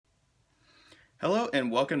Hello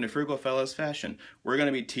and welcome to Frugal Fellows Fashion. We're going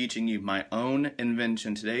to be teaching you my own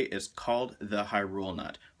invention today. It's called the Hyrule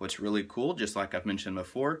Knot. What's really cool, just like I've mentioned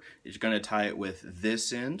before, is you're going to tie it with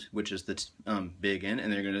this end, which is the big end,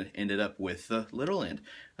 and they're going to end it up with the little end.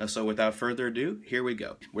 So without further ado, here we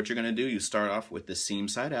go. What you're going to do, you start off with the seam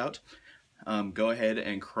side out. Go ahead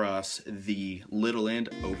and cross the little end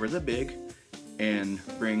over the big and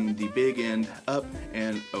bring the big end up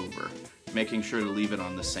and over, making sure to leave it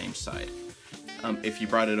on the same side. If you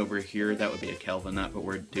brought it over here, that would be a Kelvin knot, but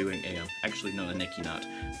we're doing a, actually no, a Nicky knot,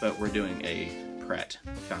 but we're doing a Pratt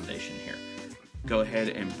foundation here. Go ahead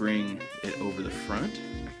and bring it over the front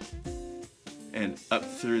and up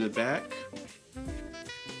through the back.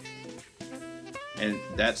 And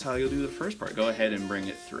that's how you'll do the first part. Go ahead and bring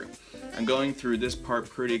it through. I'm going through this part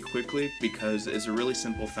pretty quickly because it's a really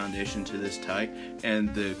simple foundation to this tie,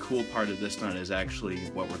 and the cool part of this knot is actually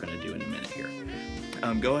what we're going to do in a minute here.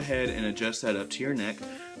 Go ahead and adjust that up to your neck.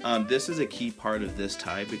 This is a key part of this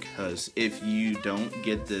tie because if you don't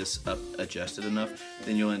get this up adjusted enough,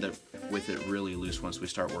 then you'll end up with it really loose once we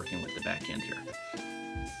start working with the back end here.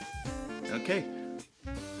 Okay.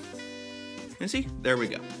 And see, there we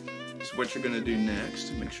go. So what you're going to do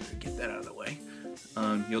next, make sure to get that out of the way.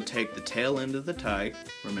 You'll take the tail end of the tie,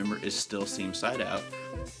 remember it's still seam side out.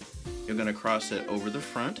 You're going to cross it over the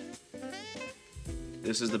front.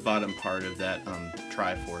 This is the bottom part of that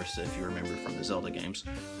Triforce, if you remember from the Zelda games.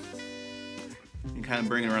 You kind of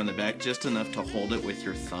bring it around the back just enough to hold it with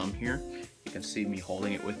your thumb here. You can see me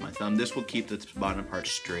holding it with my thumb. This will keep the bottom part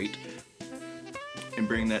straight. And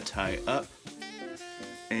bring that tie up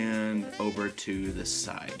and over to the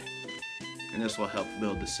side. And this will help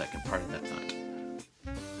build the second part of that knot.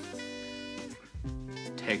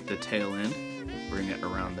 Take the tail end, bring it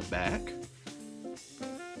around the back,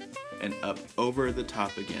 and up over the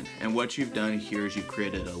top again. And what you've done here is you've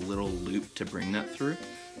created a little loop to bring that through.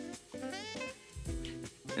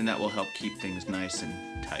 And that will help keep things nice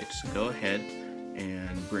and tight. So go ahead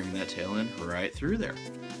and bring that tail end right through there.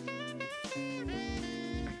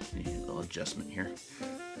 Need a little adjustment here.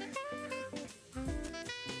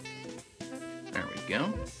 There we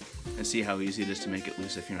go. And see how easy it is to make it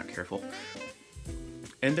loose if you're not careful.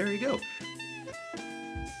 And there you go.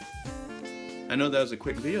 I know that was a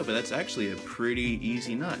quick video, but that's actually a pretty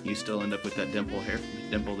easy knot. You still end up with that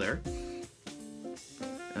dimple there.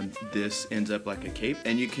 And this ends up like a cape,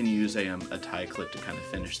 and you can use a tie clip to kind of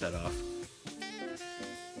finish that off.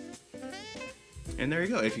 And there you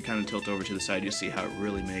go. If you kind of tilt over to the side, you'll see how it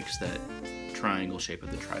really makes that triangle shape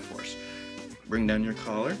of the Triforce. Bring down your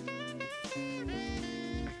collar.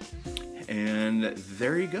 And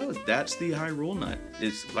there you go. That's the Hyrule Knot.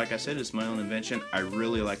 It's, like I said, it's my own invention. I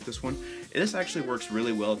really like this one. This actually works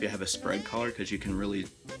really well if you have a spread collar because you can really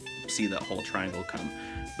see that whole triangle come.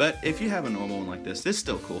 But if you have a normal one like this, it's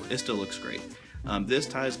still cool. It still looks great. This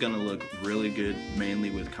tie is going to look really good mainly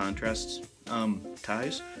with contrast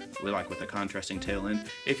ties, with a contrasting tail end.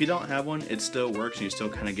 If you don't have one, it still works and you still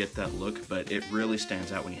kind of get that look, but it really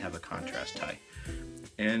stands out when you have a contrast tie.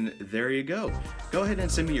 And there you go. Go ahead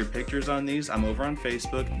and send me your pictures on these. I'm over on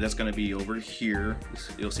Facebook. That's going to be over here.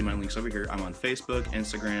 You'll see my links over here. I'm on Facebook,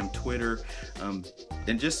 Instagram, Twitter, and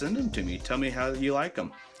just send them to me. Tell me how you like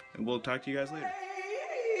them. And we'll talk to you guys later.